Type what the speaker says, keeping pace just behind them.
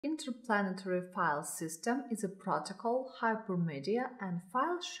Interplanetary File System is a protocol, hypermedia, and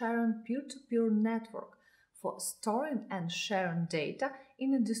file-sharing peer-to-peer network for storing and sharing data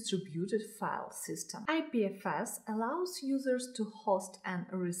in a distributed file system. IPFS allows users to host and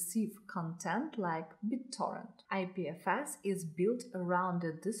receive content like BitTorrent. IPFS is built around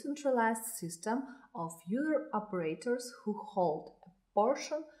a decentralized system of user operators who hold a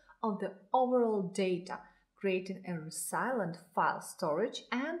portion of the overall data, creating a resilient file storage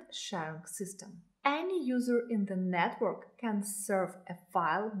and sharing system. Any user in the network can serve a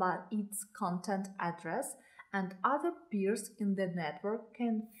file by its content address, and other peers in the network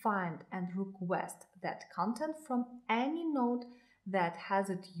can find and request that content from any node that has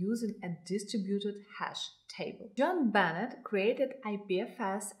it using a distributed hash table. John Bennett created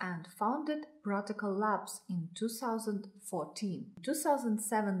IPFS and founded Protocol Labs in 2014. In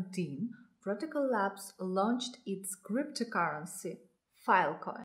 2017, Protocol Labs launched its cryptocurrency, Filecoin.